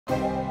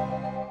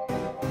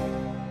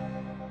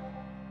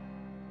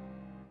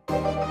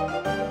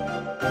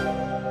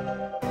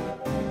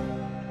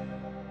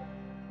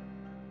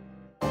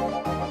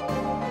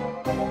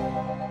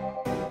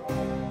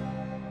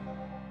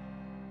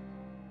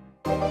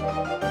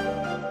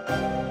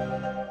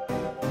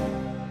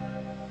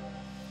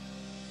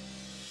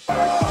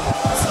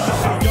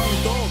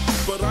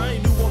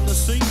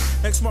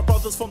Ex my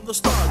brothers from the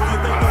start, yeah,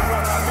 they know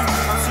what I mean.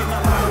 I've seen a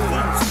lot of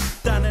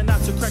things, down and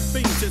out to crack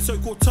beans, and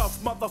so-called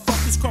tough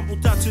motherfuckers crumble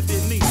down to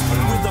their knees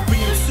with a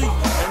BMC.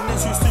 And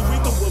as you see,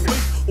 we do a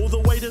beat all the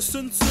way to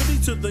Sin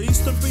City to the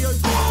eastern BOD.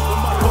 All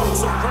my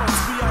dogs are rats,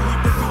 we out here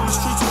ripping the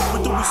streets.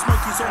 We're doing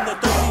smokies on the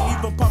daily,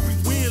 even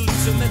pumping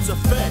wheelies, and that's a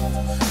fact.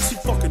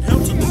 See fucking hell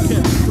to the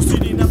cap,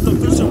 proceeding out the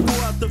vision,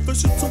 pull out the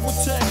vision to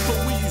attack,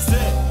 but we use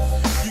that.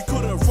 You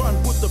couldn't run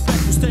with the back,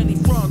 we're standing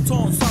front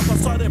on, side by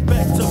side and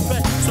back to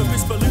back. So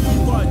it's believe we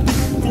ride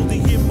deep for the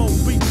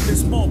MOB.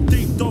 It's mob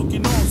deep,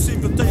 dogging on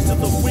 7 days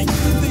of the week.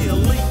 The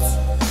elite,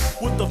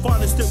 with the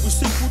finest that we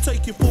seek, we'll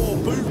take you for a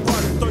boot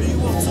ride and throw you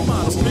up some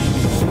out of me.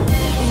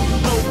 Who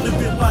know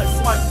living life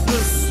like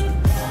this,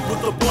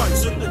 with the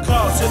bikes and the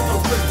cars and the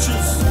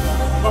riches.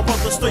 My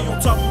brothers stay on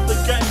top of the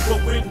game,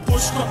 but when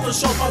push comes to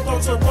shove, our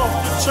dogs are off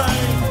the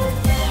chain.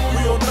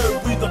 We all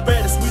know we the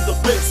baddest, we the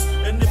best,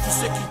 and if you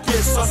second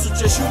guess, I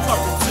suggest you come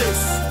and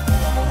test.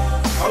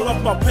 I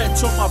love my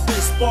patch on my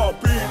best bar,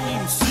 being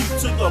MC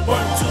to the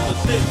bone, to the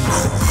death.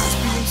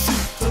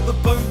 BMC to the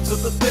bone, to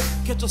the death.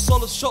 Catch a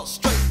solid shot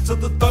straight to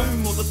the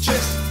dome or the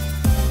chest.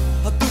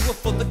 I do it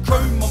for the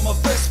chrome on my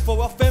vest.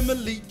 For our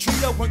family tree,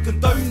 I won't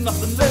condone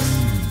nothing less.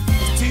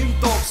 It's team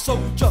dog,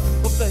 soldier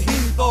of the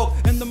hen dog,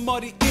 and the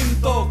mighty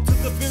end dog to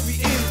the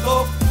very end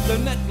dog.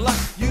 Don't act like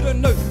you don't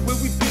know where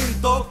we've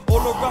been, dog. All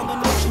around the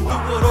nation, do it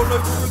all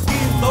over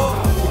again, dog.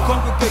 We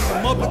congregate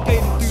and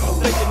obligate and do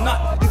the day and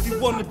night. If you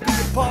wanna be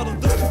a part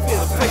of this, you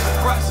better pay the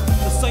price.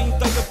 The same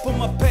day I put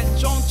my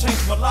patch on,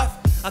 changed my life.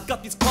 I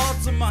got these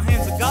cards in my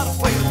hands, I gotta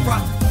pay the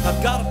price. I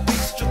gotta be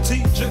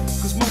strategic,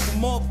 cause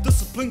mob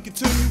discipline can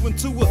turn you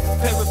into a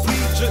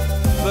paraplegic.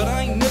 But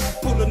I ain't never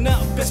pulling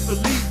out, best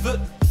believe it.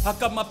 I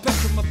got my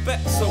patch on my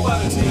back, so I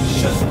don't need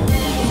shit.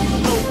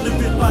 Who know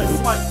living life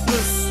like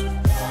this,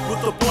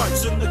 with the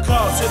bikes and the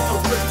cars and the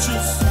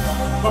riches.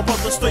 My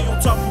brothers stay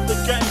on top of the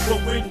game,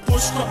 but when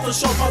push comes to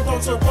shove, my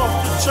dogs are off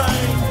the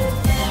chain.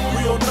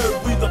 We all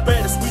know we the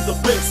baddest, we the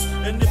best,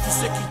 and if you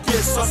second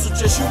guess, I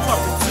suggest you come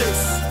and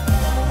test.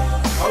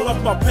 I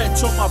love my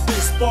patch on my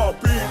best bar,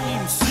 being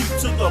MC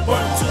to the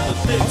bone, to the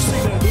death. I've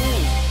seen it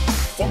all,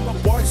 from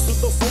the bikes to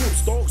the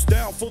Fords, dogs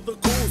down for the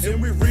cause,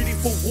 and we're ready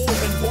for war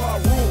and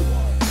why rule.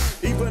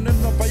 Even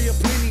in the Bay of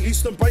Plenty,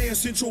 Eastern Bay and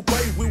Central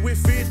Bay, where we're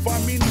fed by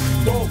many.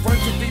 Dog run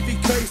to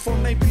DVK,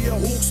 from Napier,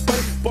 Hawke's Bay,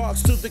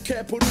 Barks to the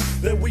capital,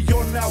 that we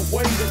on our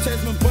way to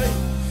Tasman Bay.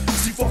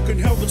 See fucking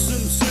hell, the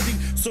Sin City,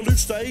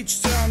 salutes to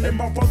H-Town, and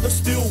my brother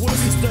still with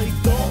us, stay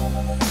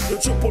dark. The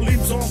triple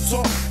M's on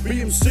top,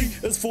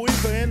 BMC is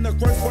forever and the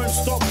growth won't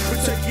stop.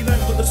 We're taking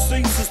over the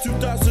scene since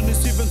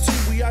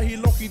 2017, we out here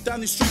locking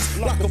down the streets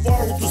like a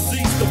viral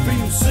disease. The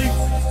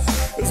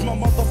BMC is my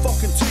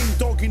motherfucking team,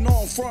 dogging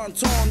on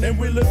front on, and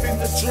we're living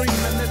the dream,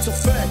 and that's a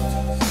fact.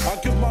 I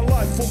give my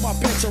life for my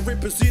patch, I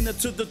represent it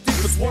to the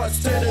deepest, why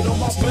it's tatted on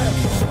my back.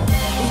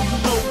 Who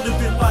know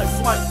living life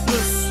like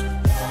this,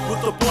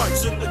 with the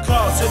bikes and the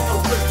cars and the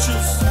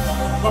riches.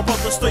 My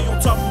brothers stay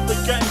on top of the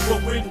game,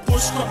 but when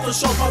push comes to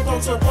shove, my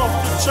dogs are off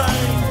the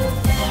chain.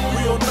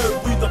 We all know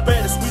we the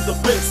baddest, we the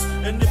best,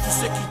 and if you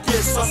second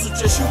guess, I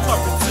suggest you come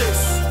and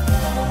test.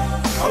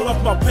 I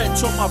love my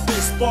patch on my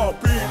best bar,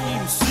 being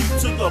MC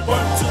to the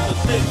bone, to the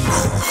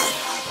death.